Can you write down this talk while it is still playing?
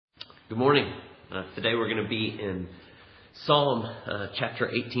Good morning. Today we're going to be in Psalm chapter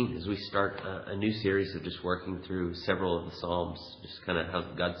 18 as we start a new series of just working through several of the Psalms, just kind of how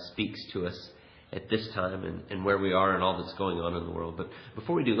God speaks to us at this time and where we are and all that's going on in the world. But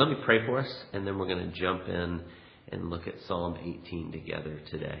before we do, let me pray for us, and then we're going to jump in and look at Psalm 18 together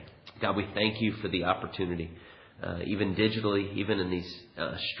today. God, we thank you for the opportunity, even digitally, even in these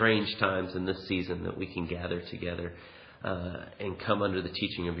strange times in this season, that we can gather together and come under the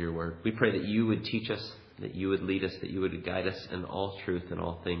teaching of your word. We pray that you would teach us, that you would lead us, that you would guide us in all truth and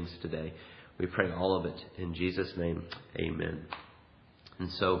all things today. We pray all of it in Jesus' name. Amen.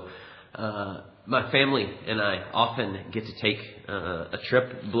 And so my family and I often get to take a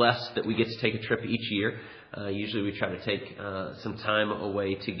trip. Blessed that we get to take a trip each year. Usually we try to take some time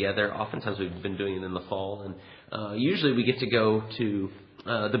away together. Oftentimes we've been doing it in the fall. And usually we get to go to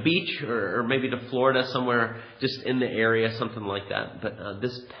the beach or maybe to Florida, somewhere just in the area, something like that. But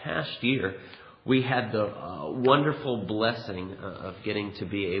this past year, we had the wonderful blessing of getting to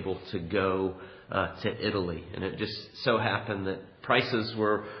be able to go to Italy. And it just so happened that prices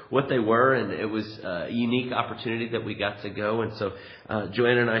were what they were, and it was a unique opportunity that we got to go. And so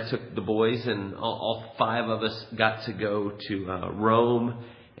Joanna and I took the boys, and all five of us got to go to Rome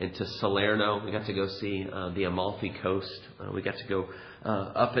and to Salerno. We got to go see the Amalfi Coast. We got to go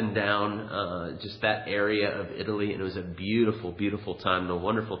up and down just that area of Italy. And it was a beautiful, beautiful time and a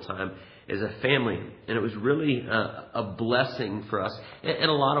wonderful time as a family. And it was really a blessing for us in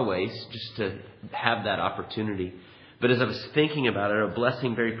a lot of ways just to have that opportunity. But as I was thinking about it, a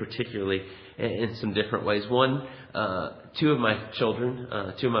blessing very particularly in some different ways. One, two of my children,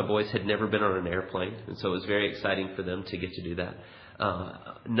 two of my boys had never been on an airplane. And so it was very exciting for them to get to do that.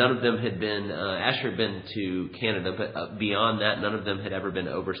 None of them had been, Asher had been to Canada, but beyond that, none of them had ever been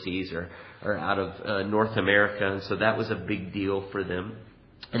overseas or out of North America. And so that was a big deal for them.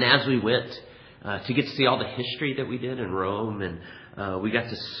 And as we went to get to see all the history that we did in Rome, and we got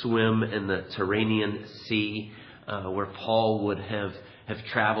to swim in the Tyrrhenian Sea, where Paul would have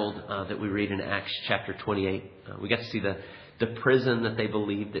traveled, that we read in Acts chapter 28. We got to see the prison that they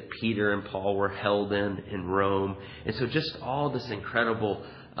believed that Peter and Paul were held in Rome. And so just all this incredible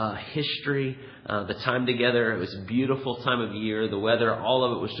history, the time together. It was a beautiful time of year. The weather, all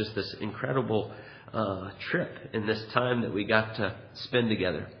of it was just this incredible trip in this time that we got to spend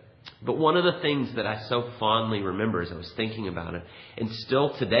together. But one of the things that I so fondly remember as I was thinking about it, and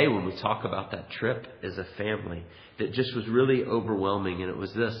still today when we talk about that trip as a family, that just was really overwhelming. And it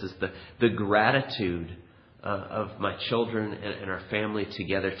was this, is the gratitude of my children and our family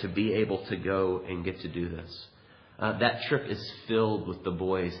together to be able to go and get to do this. That trip is filled with the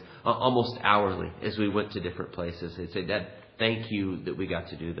boys almost hourly as we went to different places. They'd say, "Dad, thank you that we got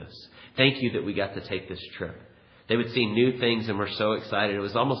to do this. Thank you that we got to take this trip." They would see new things and were so excited. It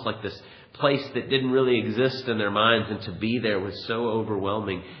was almost like this place that didn't really exist in their minds, and to be there was so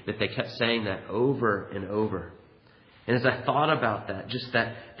overwhelming that they kept saying that over and over. And as I thought about that, just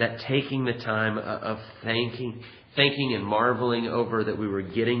that taking the time of thanking and marveling over that we were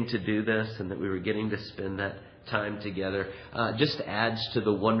getting to do this and that we were getting to spend that time together, just adds to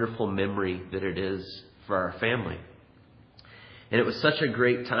the wonderful memory that it is for our family. And it was such a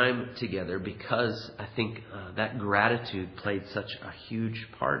great time together because I think that gratitude played such a huge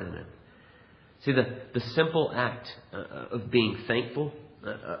part in it. See, the simple act of being thankful,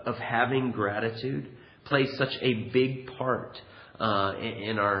 of having gratitude, plays such a big part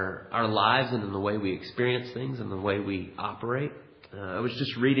in our lives and in the way we experience things and the way we operate. I was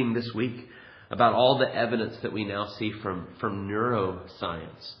just reading this week about all the evidence that we now see from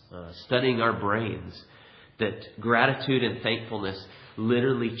neuroscience, studying our brains, that gratitude and thankfulness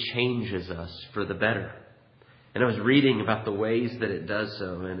literally changes us for the better. And I was reading about the ways that it does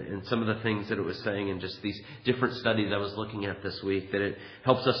so, and some of the things that it was saying in just these different studies I was looking at this week, that it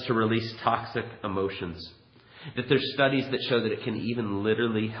helps us to release toxic emotions. That there's studies that show that it can even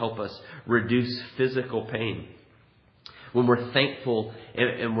literally help us reduce physical pain. When we're thankful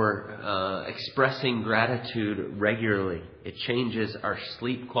and we're expressing gratitude regularly, it changes our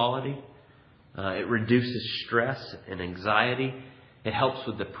sleep quality. It reduces stress and anxiety. It helps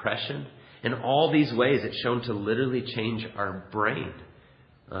with depression. In all these ways, it's shown to literally change our brain.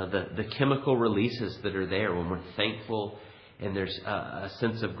 The chemical releases that are there when we're thankful and there's a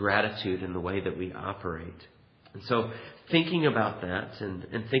sense of gratitude in the way that we operate. And so thinking about that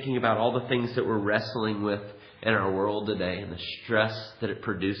and thinking about all the things that we're wrestling with in our world today and the stress that it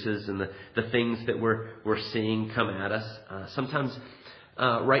produces and the things that we're seeing come at us, sometimes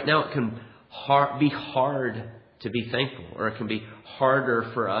right now it can be hard to be thankful, or it can be harder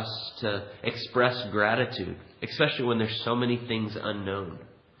for us to express gratitude, especially when there's so many things unknown.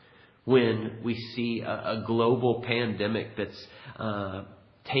 when we see a global pandemic that's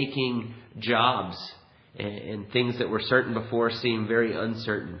taking jobs and things that were certain before seem very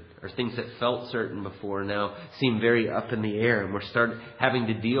uncertain, or things that felt certain before now seem very up in the air, and we're having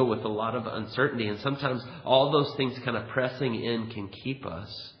to deal with a lot of uncertainty. And sometimes all those things kind of pressing in can keep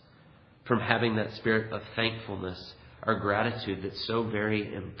us from having that spirit of thankfulness or gratitude that's so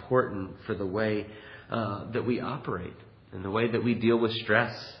very important for the way that we operate and the way that we deal with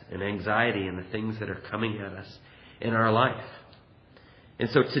stress and anxiety and the things that are coming at us in our life. And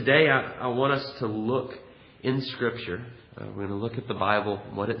so today I want us to look in Scripture. We're going to look at the Bible,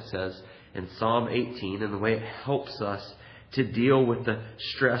 what it says in Psalm 18, and the way it helps us to deal with the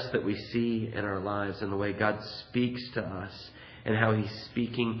stress that we see in our lives and the way God speaks to us and how He's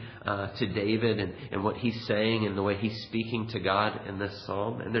speaking to David and what He's saying and the way He's speaking to God in this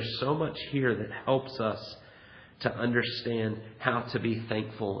Psalm. And there's so much here that helps us to understand how to be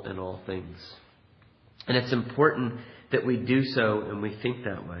thankful in all things. And it's important that we do so and we think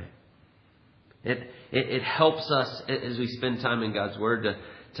that way. It helps us as we spend time in God's Word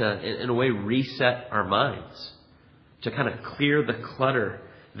to in a way reset our minds, to kind of clear the clutter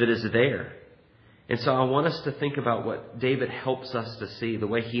that is there. And so I want us to think about what David helps us to see, the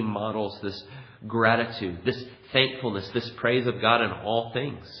way he models this gratitude, this thankfulness, this praise of God in all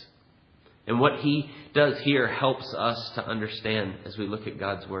things. And what he does here helps us to understand, as we look at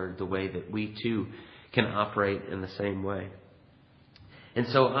God's Word, the way that we too can operate in the same way. And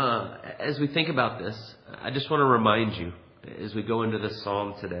so as we think about this, I just want to remind you, as we go into this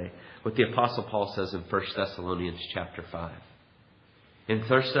psalm today, what the Apostle Paul says in 1 Thessalonians chapter 5. In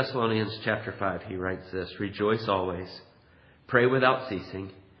 1 Thessalonians chapter 5, he writes this: "Rejoice always, pray without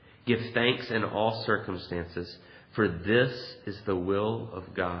ceasing, give thanks in all circumstances, for this is the will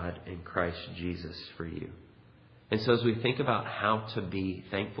of God in Christ Jesus for you." And so as we think about how to be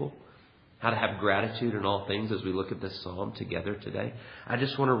thankful, how to have gratitude in all things, as we look at this psalm together today, I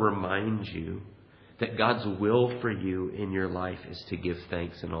just want to remind you that God's will for you in your life is to give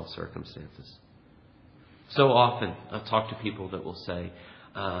thanks in all circumstances. So often I've talked to people that will say,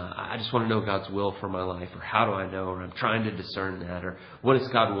 I just want to know God's will for my life, or how do I know, or I'm trying to discern that, or what does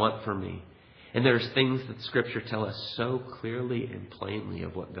God want for me? And there's things that Scripture tell us so clearly and plainly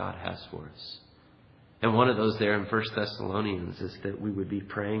of what God has for us. And one of those there in 1 Thessalonians is that we would be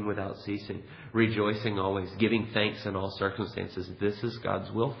praying without ceasing, rejoicing always, giving thanks in all circumstances. This is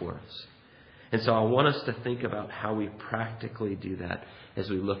God's will for us. And so I want us to think about how we practically do that as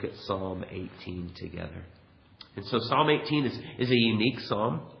we look at Psalm 18 together. And so Psalm 18 is a unique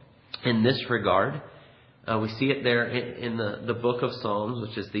psalm in this regard. We see it there in the book of Psalms,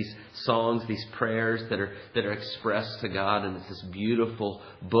 which is these songs, these prayers that are expressed to God. And it's this beautiful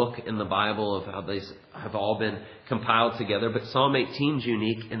book in the Bible of how these have all been compiled together. But Psalm 18 is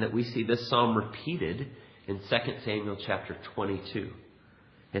unique in that we see this psalm repeated in 2 Samuel chapter 22.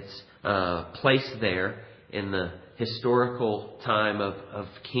 It's placed there in the historical time of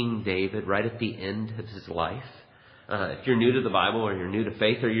King David, right at the end of his life. If you're new to the Bible, or you're new to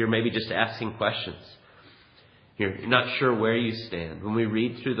faith, or you're maybe just asking questions, you're not sure where you stand. When we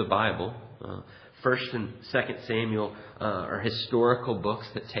read through the Bible, 1st and 2nd Samuel are historical books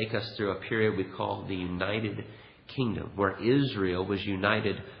that take us through a period we call the United Kingdom, where Israel was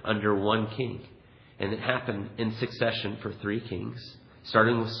united under one king. And it happened in succession for 3 kings,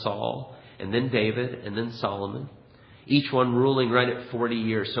 starting with Saul, and then David, and then Solomon. Each one ruling right at 40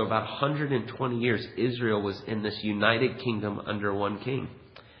 years. So about 120 years, Israel was in this united kingdom under one king.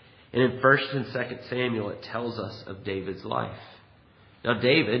 And in 1st and 2nd Samuel, it tells us of David's life. Now,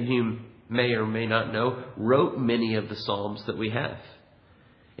 David, you may or may not know, wrote many of the Psalms that we have.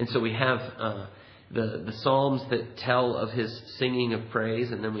 And so we have the Psalms that tell of his singing of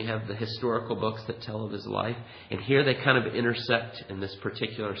praise, and then we have the historical books that tell of his life. And here they kind of intersect in this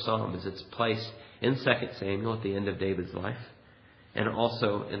particular psalm, as it's placed in 2 Samuel at the end of David's life, and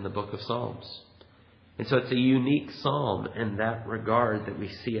also in the book of Psalms. And so it's a unique psalm in that regard that we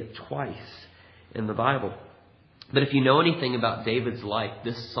see it twice in the Bible. But if you know anything about David's life,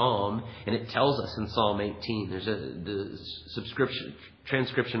 this psalm, and it tells us in Psalm 18, there's the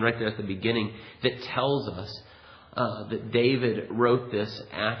transcription right there at the beginning that tells us that David wrote this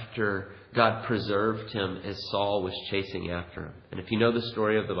after God preserved him as Saul was chasing after him. And if you know the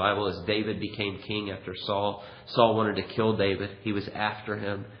story of the Bible, as David became king after Saul wanted to kill David. He was after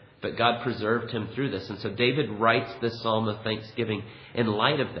him, but God preserved him through this. And so David writes this psalm of thanksgiving in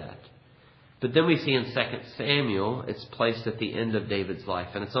light of that. But then we see in 2 Samuel, it's placed at the end of David's life.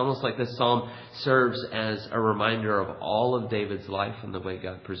 And it's almost like this psalm serves as a reminder of all of David's life and the way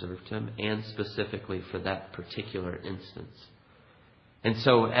God preserved him, and specifically for that particular instance. And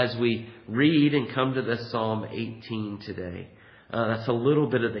so as we read and come to this Psalm 18 today, that's a little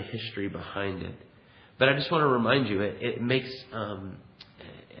bit of the history behind it. But I just want to remind you,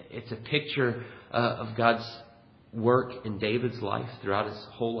 it's a picture of God's work in David's life throughout his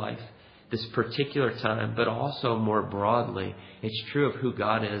whole life, this particular time, but also more broadly, it's true of who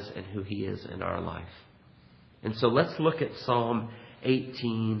God is and who He is in our life. And so let's look at Psalm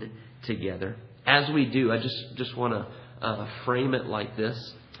 18 together. As we do, I just want to frame it like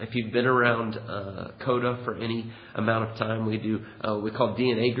this. If you've been around CODA for any amount of time, we call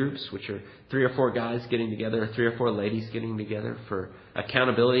DNA groups, which are 3 or 4 guys getting together, or 3 or 4 ladies getting together for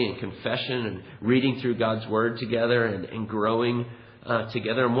accountability and confession and reading through God's Word together and growing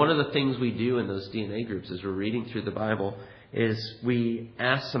together. And one of the things we do in those DNA groups as we're reading through the Bible is we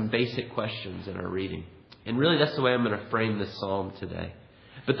ask some basic questions in our reading. And really that's the way I'm going to frame this psalm today.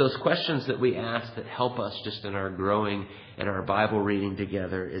 But those questions that we ask that help us just in our growing and our Bible reading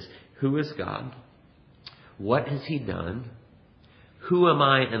together is, who is God? What has He done? Who am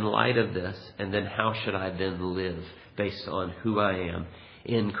I in light of this? And then how should I then live based on who I am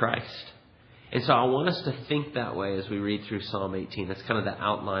in Christ? And so I want us to think that way as we read through Psalm 18. That's kind of the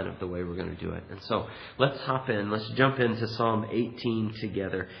outline of the way we're going to do it. And so let's hop in. Let's jump into Psalm 18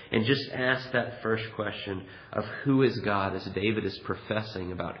 together and just ask that first question of who is God as David is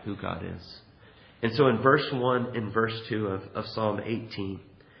professing about who God is. And so in verse 1 and verse 2 of Psalm 18,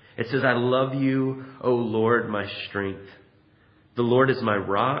 it says, I love you, O Lord, my strength. The Lord is my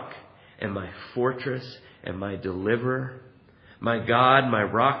rock and my fortress and my deliverer. My God, my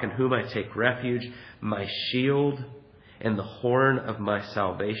rock in whom I take refuge, my shield and the horn of my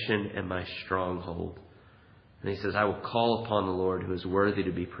salvation and my stronghold. And he says, I will call upon the Lord who is worthy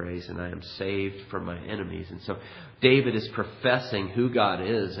to be praised, and I am saved from my enemies. And so David is professing who God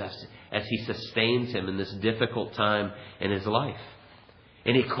is as He sustains him in this difficult time in his life.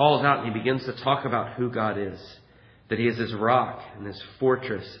 And he calls out and he begins to talk about who God is, that He is his rock and his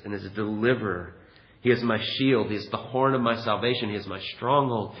fortress and his deliverer. He is my shield. He is the horn of my salvation. He is my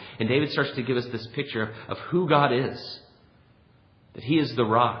stronghold. And David starts to give us this picture of who God is. That He is the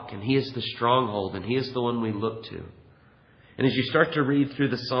rock and He is the stronghold and He is the one we look to. And as you start to read through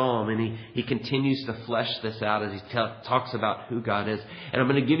the psalm, and he continues to flesh this out as he talks about who God is. And I'm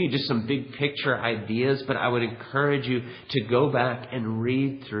going to give you just some big picture ideas, but I would encourage you to go back and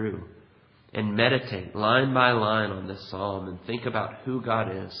read through and meditate line by line on this psalm and think about who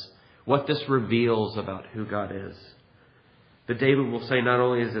God is. What this reveals about who God is. But David will say not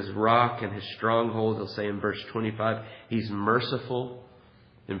only is his rock and his stronghold, he'll say in verse 25, He's merciful.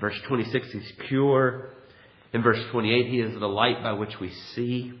 In verse 26, He's pure. In verse 28, He is the light by which we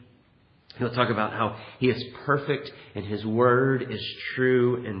see. He'll talk about how He is perfect and His word is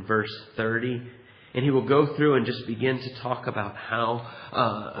true in verse 30. And he will go through and just begin to talk about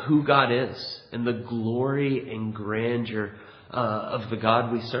who God is and the glory and grandeur of the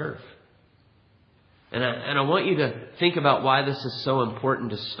God we serve. And I want you to think about why this is so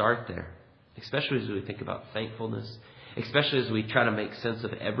important to start there, especially as we think about thankfulness, especially as we try to make sense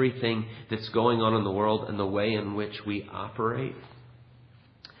of everything that's going on in the world and the way in which we operate.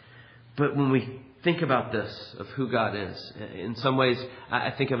 But when we think about this, of who God is, in some ways,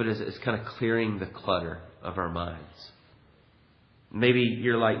 I think of it as kind of clearing the clutter of our minds. Maybe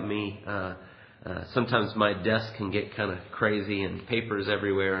you're like me. Sometimes my desk can get kind of crazy and papers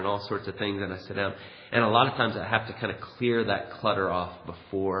everywhere and all sorts of things, and I sit down. And a lot of times I have to kind of clear that clutter off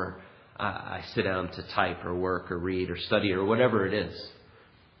before I sit down to type or work or read or study or whatever it is.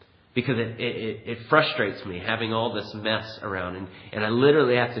 Because it frustrates me having all this mess around. And I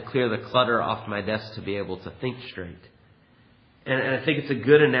literally have to clear the clutter off my desk to be able to think straight. And I think it's a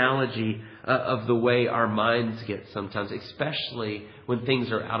good analogy of the way our minds get sometimes, especially when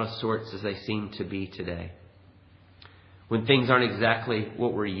things are out of sorts as they seem to be today. When things aren't exactly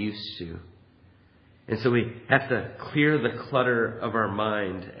what we're used to. And so we have to clear the clutter of our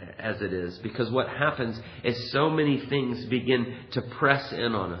mind as it is. Because what happens is so many things begin to press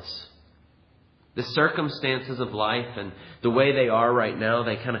in on us. The circumstances of life and the way they are right now,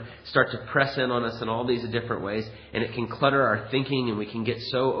 they kind of start to press in on us in all these different ways. And it can clutter our thinking and we can get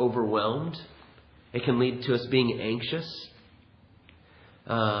so overwhelmed. It can lead to us being anxious.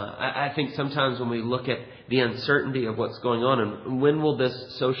 I think sometimes when we look at the uncertainty of what's going on and when will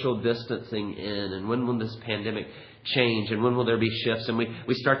this social distancing end and when will this pandemic change and when will there be shifts, and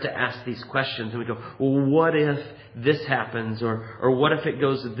we start to ask these questions and we go, well, what if this happens, or what if it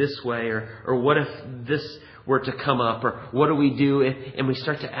goes this way, or what if this were to come up, or what do we do if, and we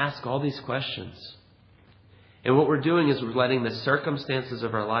start to ask all these questions. And what we're doing is we're letting the circumstances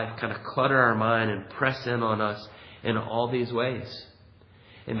of our life kind of clutter our mind and press in on us in all these ways.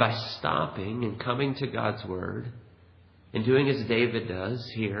 And by stopping and coming to God's Word and doing as David does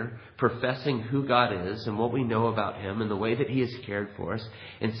here, professing who God is and what we know about Him and the way that He has cared for us,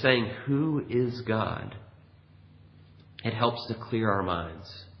 and saying, who is God? It helps to clear our minds.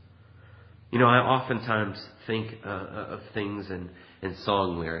 You know, I oftentimes think of things in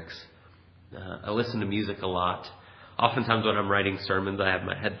song lyrics. I listen to music a lot. Oftentimes when I'm writing sermons, I have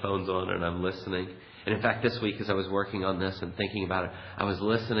my headphones on and I'm listening. And in fact, this week as I was working on this and thinking about it, I was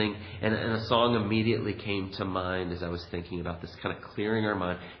listening and a song immediately came to mind as I was thinking about this, kind of clearing our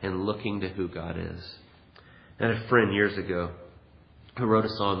mind and looking to who God is. I had a friend years ago who wrote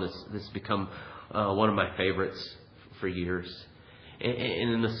a song that's become one of my favorites for years.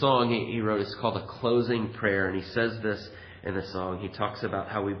 And in the song he wrote, it's called A Closing Prayer. And he says this in the song. He talks about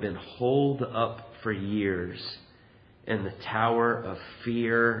how we've been holed up for years in the tower of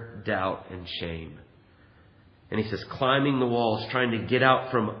fear, doubt, and shame. And he says, climbing the walls, trying to get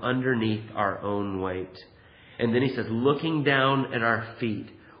out from underneath our own weight. And then he says, looking down at our feet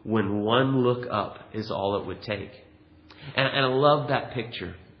when one look up is all it would take. And I love that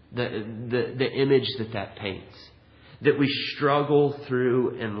picture, the image that paints. That we struggle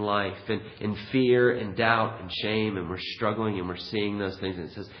through in life in fear and doubt and shame, and we're struggling and we're seeing those things. And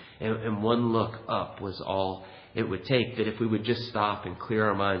it says, and one look up was all it would take. That if we would just stop and clear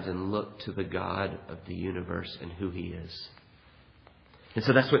our minds and look to the God of the universe and who He is. And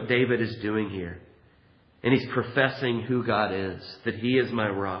so that's what David is doing here. And he's professing who God is. That He is my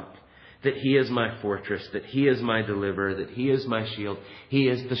rock. That He is my fortress. That He is my deliverer. That He is my shield. He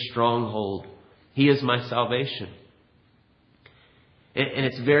is the stronghold. He is my salvation. And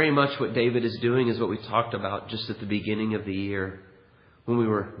it's very much what David is doing, is what we talked about just at the beginning of the year when we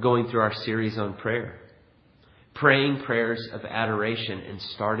were going through our series on prayer. Praying prayers of adoration and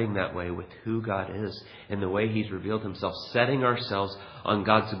starting that way with who God is and the way He's revealed Himself. Setting ourselves on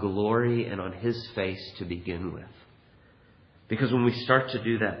God's glory and on His face to begin with. Because when we start to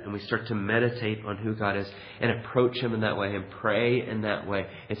do that and we start to meditate on who God is and approach Him in that way and pray in that way,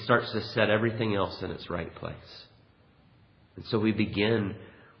 it starts to set everything else in its right place. And so we begin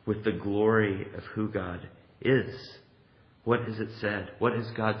with the glory of who God is. What has it said? What has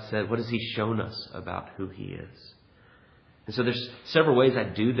God said? What has He shown us about who He is? And so there's several ways I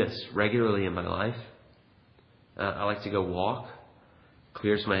do this regularly in my life. I like to go walk.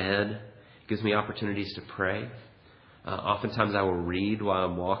 Clears my head. Gives me opportunities to pray. Oftentimes I will read while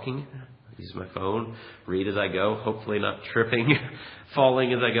I'm walking. Use my phone. Read as I go. Hopefully not tripping,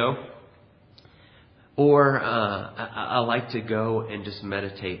 falling as I go. Or I like to go and just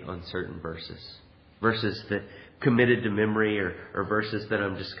meditate on certain verses. Verses that committed to memory or verses that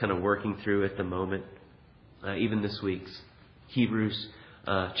I'm just kind of working through at the moment. Even this week's Hebrews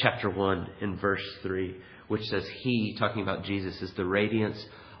chapter 1 in verse 3, which says He, talking about Jesus, is the radiance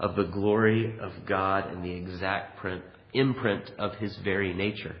of the glory of God and the exact imprint of His very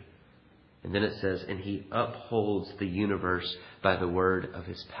nature. And then it says, and He upholds the universe by the word of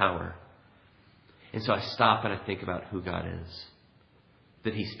His power. And so I stop and I think about who God is.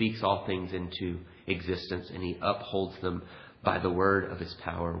 That He speaks all things into existence and He upholds them by the word of His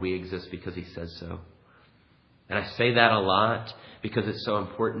power. We exist because He says so. And I say that a lot because it's so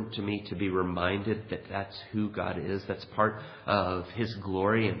important to me to be reminded that that's who God is. That's part of His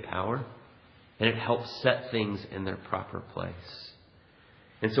glory and power. And it helps set things in their proper place.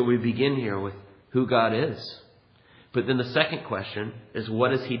 And so we begin here with who God is. But then the second question is,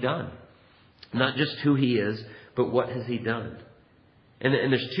 what has He done? Not just who He is, but what has He done? And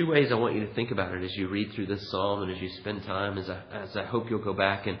there's two ways I want you to think about it as you read through this psalm and as you spend time, as I hope you'll go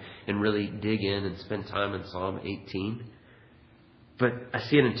back and really dig in and spend time in Psalm 18. But I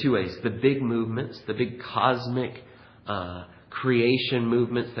see it in two ways. The big movements, the big cosmic creation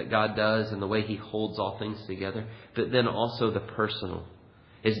movements that God does and the way He holds all things together. But then also the personal.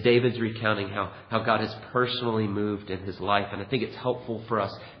 As David's recounting how God has personally moved in his life. And I think it's helpful for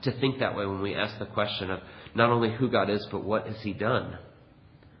us to think that way when we ask the question of not only who God is, but what has He done?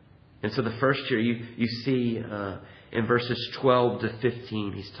 And so the first here, you see in verses 12 to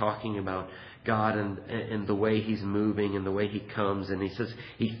 15, he's talking about God and the way He's moving and the way He comes. And he says,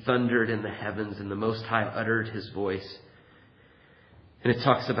 He thundered in the heavens and the Most High uttered His voice. And it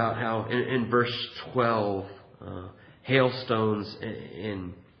talks about how in verse 12, hailstones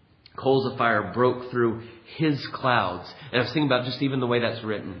and coals of fire broke through His clouds. And I was thinking about just even the way that's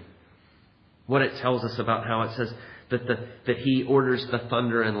written. What it tells us about how it says that He orders the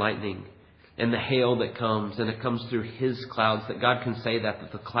thunder and lightning and the hail that comes, and it comes through His clouds. That God can say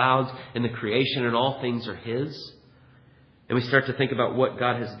that the clouds and the creation and all things are His. And we start to think about what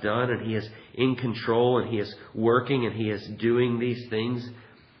God has done, and He is in control and He is working and He is doing these things.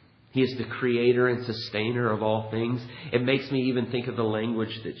 He is the creator and sustainer of all things. It makes me even think of the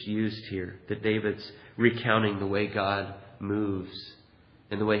language that's used here, that David's recounting the way God moves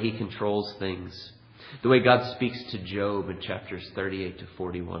and the way he controls things. The way God speaks to Job in chapters 38 to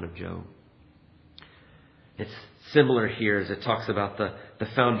 41 of Job. It's similar here as it talks about the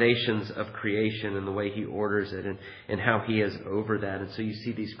foundations of creation and the way he orders it and how he is over that. And so you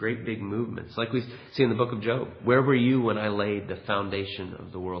see these great big movements like we see in the book of Job. Where were you when I laid the foundation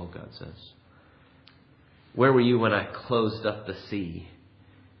of the world, God says? Where were you when I closed up the sea?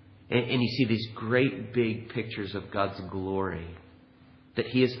 And you see these great big pictures of God's glory. That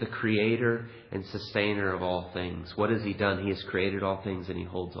he is the creator and sustainer of all things. What has he done? He has created all things and he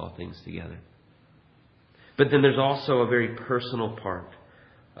holds all things together. But then there's also a very personal part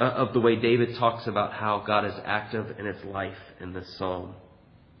of the way David talks about how God is active in his life in this psalm.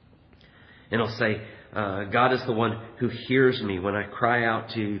 And he'll say, God is the one who hears me. When I cry out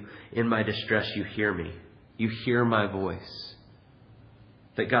to you in my distress, you hear me. You hear my voice.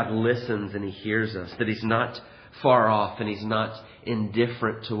 That God listens and he hears us. That he's not far off and he's not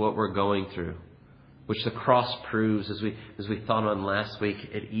indifferent to what we're going through. Which the cross proves as we thought on last week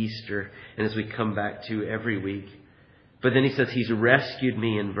at Easter and as we come back to every week. But then he says he's rescued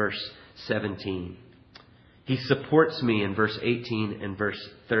me in verse 17. He supports me in verse 18 and verse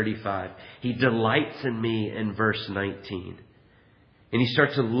 35. He delights in me in verse 19. And you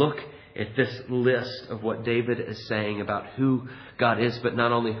start to look at this list of what David is saying about who God is, but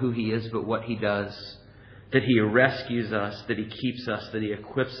not only who he is, but what he does. That he rescues us, that he keeps us, that he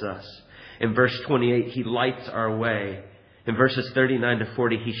equips us. In verse 28, he lights our way. In verses 39 to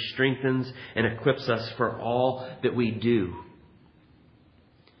 40, he strengthens and equips us for all that we do.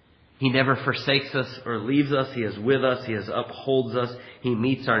 He never forsakes us or leaves us. He is with us. He upholds us. He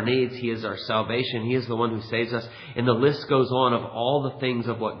meets our needs. He is our salvation. He is the one who saves us. And the list goes on of all the things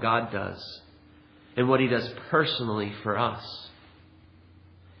of what God does and what he does personally for us.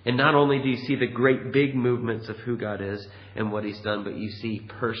 And not only do you see the great big movements of who God is and what he's done, but you see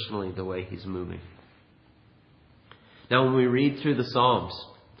personally the way he's moving. Now, when we read through the Psalms,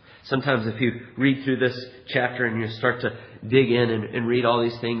 sometimes if you read through this chapter and you start to dig in and read all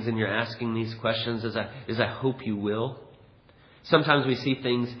these things and you're asking these questions, as I hope you will, sometimes we see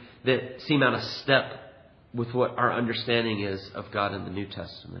things that seem out of step with what our understanding is of God in the New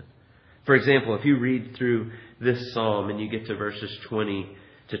Testament. For example, if you read through this psalm and you get to verses 20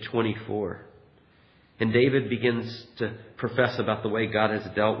 to 24. And David begins to profess about the way God has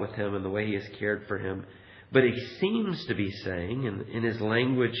dealt with him and the way he has cared for him. But he seems to be saying in his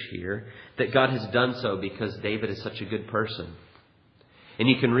language here that God has done so because David is such a good person. And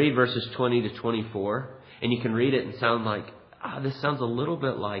you can read verses 20 to 24 and you can read it and sound like, this sounds a little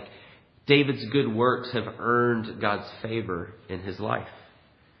bit like David's good works have earned God's favor in his life.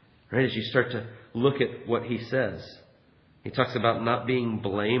 Right? As you start to look at what he says. He talks about not being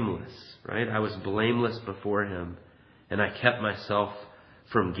blameless, right? I was blameless before him, and I kept myself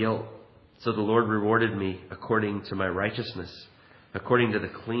from guilt. So the Lord rewarded me according to my righteousness, according to the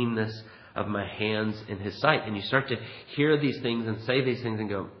cleanness of my hands in his sight. And you start to hear these things and say these things and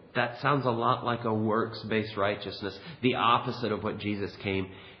go, that sounds a lot like a works-based righteousness, the opposite of what Jesus came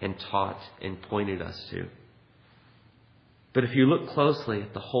and taught and pointed us to. But if you look closely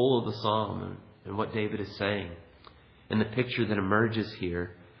at the whole of the psalm and what David is saying, and the picture that emerges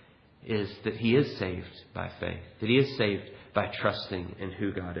here is that he is saved by faith. That he is saved by trusting in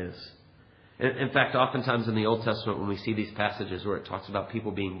who God is. In fact, oftentimes in the Old Testament, when we see these passages where it talks about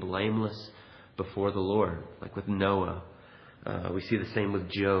people being blameless before the Lord, like with Noah, we see the same with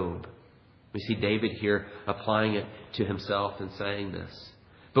Job. We see David here applying it to himself and saying this.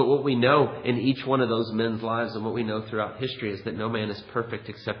 But what we know in each one of those men's lives and what we know throughout history is that no man is perfect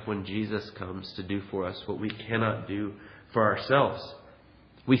except when Jesus comes to do for us what we cannot do for ourselves.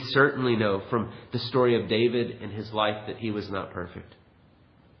 We certainly know from the story of David and his life that he was not perfect.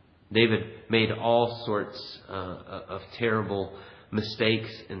 David made all sorts of terrible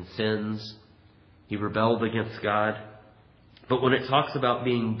mistakes and sins. He rebelled against God. But when it talks about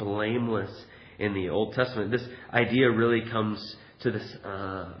being blameless in the Old Testament, this idea really comes to this,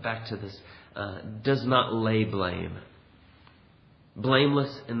 back to this, does not lay blame.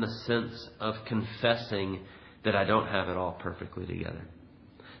 Blameless in the sense of confessing that I don't have it all perfectly together.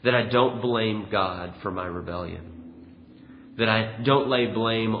 That I don't blame God for my rebellion. That I don't lay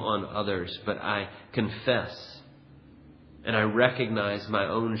blame on others, but I confess and I recognize my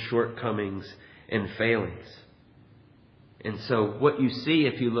own shortcomings and failings. And so what you see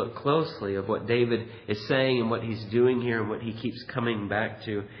if you look closely of what David is saying and what he's doing here and what he keeps coming back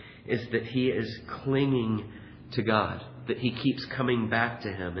to is that he is clinging to God. that he keeps coming back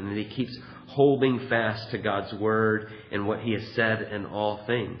to him and that he keeps holding fast to God's word and what he has said in all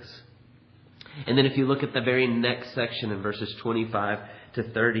things. And then if you look at the very next section in verses 25 to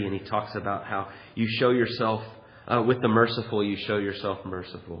 30, and he talks about how you show yourself, with the merciful, you show yourself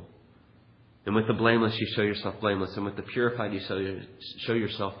merciful. And with the blameless, you show yourself blameless. And with the purified, you show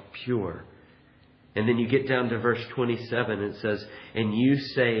yourself pure. And then you get down to verse 27, and it says, and you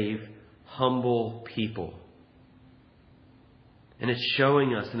save humble people. And it's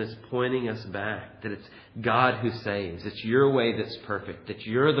showing us and it's pointing us back that it's God who saves. It's your way that's perfect. That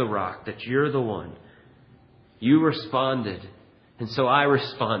you're the rock. That you're the one. You responded. And so I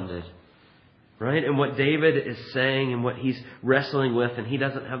responded. Right? And what David is saying and what he's wrestling with, and he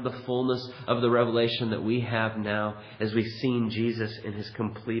doesn't have the fullness of the revelation that we have now as we've seen Jesus in his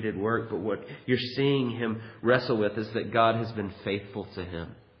completed work. But what you're seeing him wrestle with is that God has been faithful to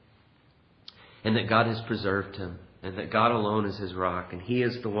him. And that God has preserved him. And that God alone is his rock. And he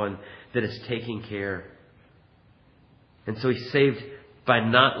is the one that is taking care. And so he's saved by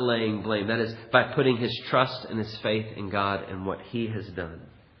not laying blame. That is, by putting his trust and his faith in God and what he has done.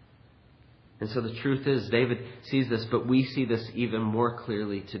 And so the truth is, David sees this, but we see this even more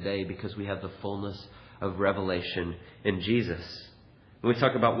clearly today because we have the fullness of revelation in Jesus. When we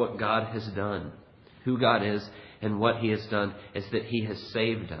talk about what God has done, who God is, and what he has done, is that he has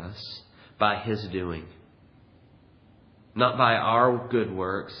saved us by his doing. Not by our good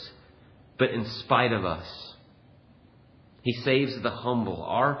works, but in spite of us. He saves the humble.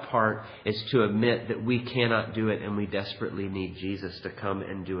 Our part is to admit that we cannot do it and we desperately need Jesus to come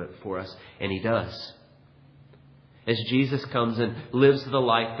and do it for us. And he does. As Jesus comes and lives the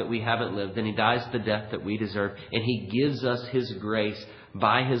life that we haven't lived, and he dies the death that we deserve, and he gives us his grace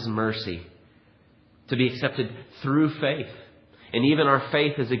by his mercy to be accepted through faith. And even our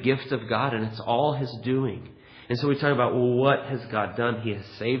faith is a gift of God, and it's all his doing. And so we talk about, well, what has God done? He has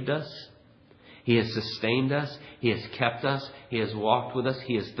saved us. He has sustained us. He has kept us. He has walked with us.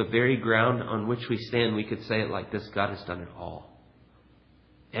 He is the very ground on which we stand. We could say it like this: God has done it all.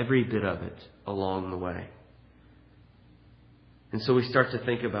 Every bit of it along the way. And so we start to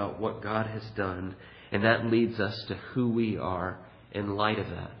think about what God has done, and that leads us to who we are in light of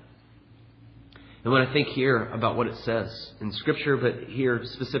that. And when I think here about what it says in Scripture, but here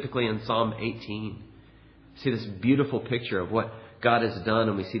specifically in Psalm 18, see this beautiful picture of what God has done,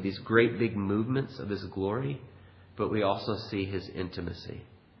 and we see these great big movements of his glory, but we also see his intimacy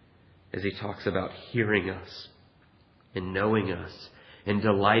as he talks about hearing us and knowing us and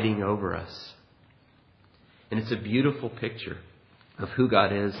delighting over us. And it's a beautiful picture of who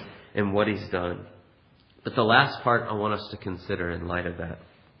God is and what he's done. But the last part I want us to consider in light of that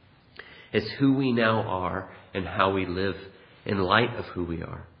is who we now are and how we live in light of who we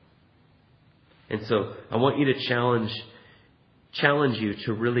are. And so I want you to challenge you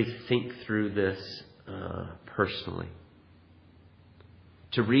to really think through this personally.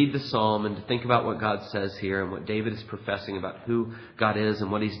 To read the psalm and to think about what God says here and what David is professing about who God is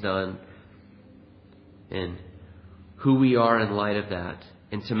and what he's done and who we are in light of that,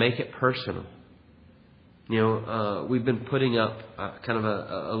 and to make it personal. We've been putting up kind of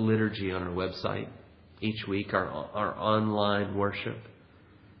a liturgy on our website each week, our online worship.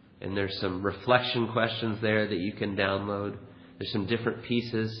 And there's some reflection questions there that you can download. There's some different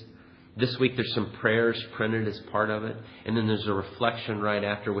pieces. This week there's some prayers printed as part of it. And then there's a reflection right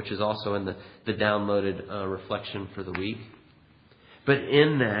after, which is also in the downloaded reflection for the week. But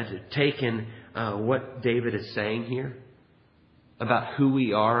in that, taken what David is saying here about who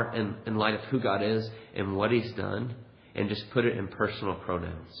we are in light of who God is and what he's done, and just put it in personal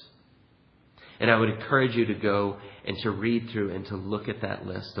pronouns. And I would encourage you to go and to read through and to look at that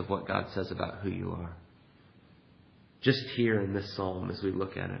list of what God says about who you are. Just here in this psalm as we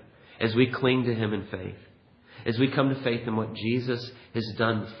look at it, as we cling to him in faith, as we come to faith in what Jesus has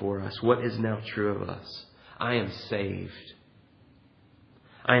done for us, what is now true of us. I am saved.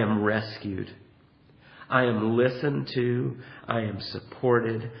 I am rescued. I am listened to. I am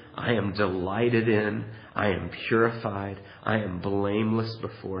supported. I am delighted in. I am purified. I am blameless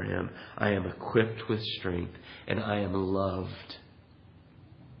before him. I am equipped with strength. And I am loved.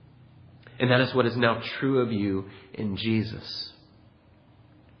 And that is what is now true of you in Jesus.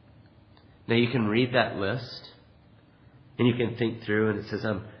 Now you can read that list and you can think through, and it says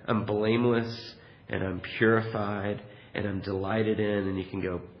I'm blameless and I'm purified and I'm delighted in, and you can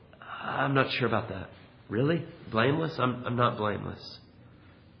go, I'm not sure about that. Really? Blameless? I'm not blameless.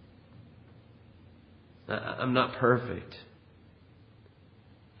 I'm not perfect.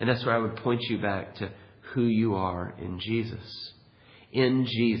 And that's where I would point you back to who you are in Jesus. In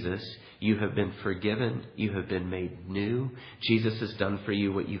Jesus, You have been forgiven. You have been made new. Jesus has done for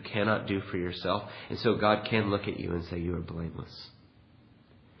you what you cannot do for yourself. And so God can look at you and say you are blameless.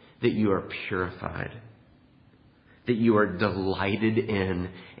 That you are purified. That you are delighted in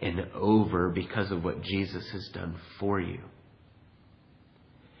and over because of what Jesus has done for you.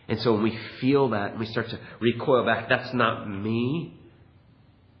 And so when we feel that and we start to recoil back, that's not me.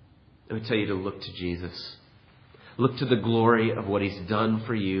 Let me tell you to look to Jesus. Look to the glory of what He's done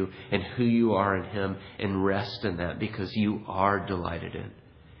for you and who you are in Him, and rest in that, because you are delighted in.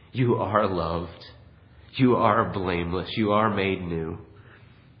 You are loved. You are blameless. You are made new.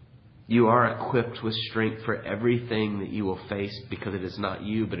 You are equipped with strength for everything that you will face, because it is not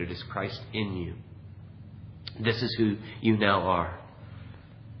you, but it is Christ in you. This is who you now are.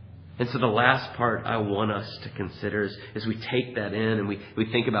 And so the last part I want us to consider is we take that in and we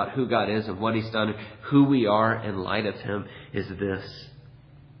think about who God is and what He's done and who we are in light of Him, is this.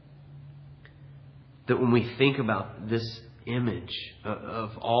 That when we think about this image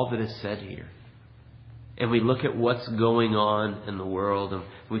of all that is said here, and we look at what's going on in the world, and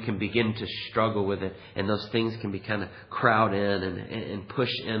we can begin to struggle with it, and those things can be kind of crowd in and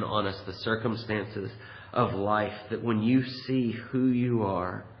push in on us, the circumstances of life, that when you see who you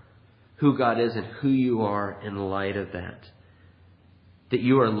are, who God is and who you are in light of that, that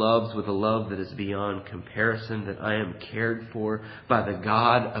you are loved with a love that is beyond comparison, that I am cared for by the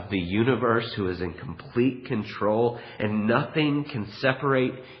God of the universe who is in complete control, and nothing can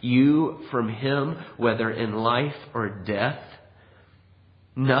separate you from Him, whether in life or death.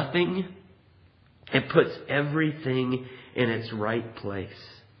 Nothing. It puts everything in its right place.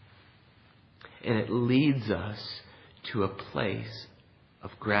 And it leads us to a place of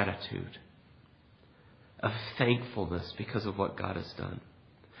gratitude, of thankfulness because of what God has done,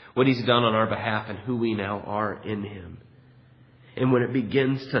 what He's done on our behalf, and who we now are in Him. And when it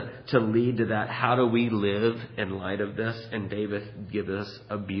begins to lead to that, how do we live in light of this? And David gives us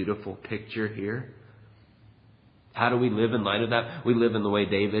a beautiful picture here. How do we live in light of that? We live in the way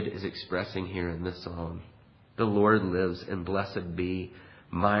David is expressing here in this psalm. The Lord lives, and blessed be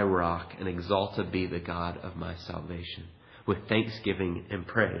my rock, and exalted be the God of my salvation, with thanksgiving and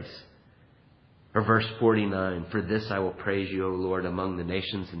praise. Or verse 49, for this I will praise you, O Lord, among the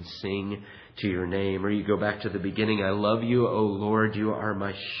nations, and sing to your name. Or you go back to the beginning, I love you, O Lord, you are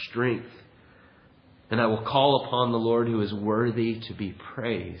my strength. And I will call upon the Lord who is worthy to be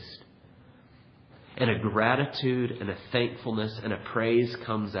praised. And a gratitude and a thankfulness and a praise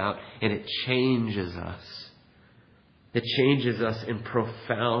comes out, and it changes us. It changes us in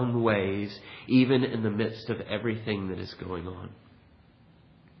profound ways, even in the midst of everything that is going on.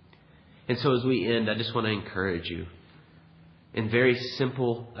 And so as we end, I just want to encourage you in very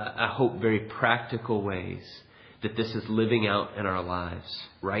simple, I hope very practical ways, that this is living out in our lives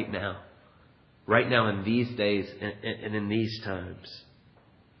right now in these days and in these times.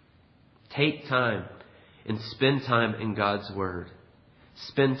 Take time and spend time in God's Word.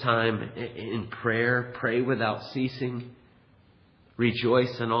 Spend time in prayer. Pray without ceasing.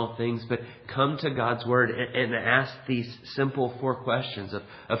 Rejoice in all things. But come to God's Word and ask these simple 4 questions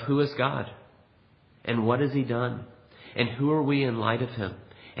of who is God? And what has He done? And who are we in light of Him?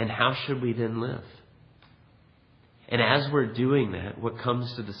 And how should we then live? And as we're doing that, what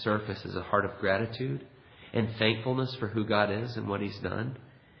comes to the surface is a heart of gratitude and thankfulness for who God is and what He's done.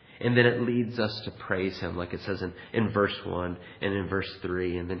 And then it leads us to praise Him, like it says in verse 1 and in verse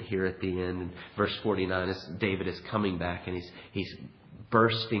 3, and then here at the end in verse 49, as David is coming back and he's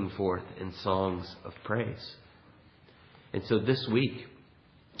bursting forth in songs of praise. And so this week,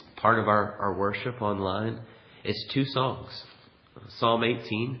 part of our worship online is 2 songs. Psalm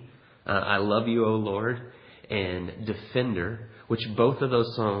 18, I Love You, O Lord, and Defender, which both of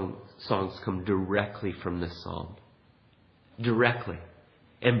those songs come directly from this psalm. Directly.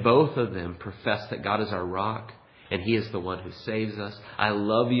 And both of them profess that God is our rock and He is the one who saves us. I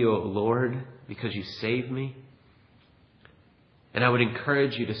love you, O Lord, because you saved me. And I would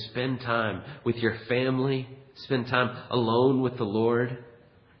encourage you to spend time with your family. Spend time alone with the Lord.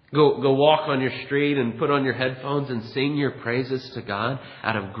 Go walk on your street and put on your headphones and sing your praises to God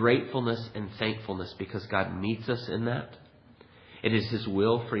out of gratefulness and thankfulness, because God meets us in that. It is His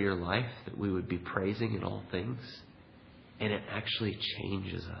will for your life that we would be praising in all things. And it actually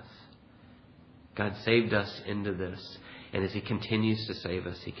changes us. God saved us into this. And as He continues to save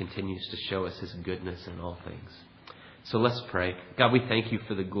us, He continues to show us His goodness in all things. So let's pray. God, we thank you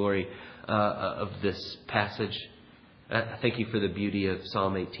for the glory of this passage. I thank you for the beauty of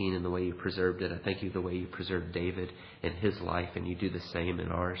Psalm 18 and the way you preserved it. I thank you the way you preserved David and his life, and you do the same in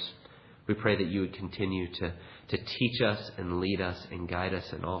ours. We pray that you would continue to teach us and lead us and guide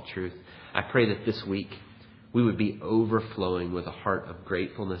us in all truth. I pray that this week we would be overflowing with a heart of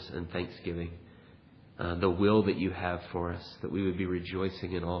gratefulness and thanksgiving. The will that you have for us, that we would be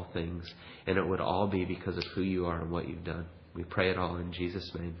rejoicing in all things, and it would all be because of who you are and what you've done. We pray it all in Jesus'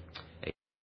 name.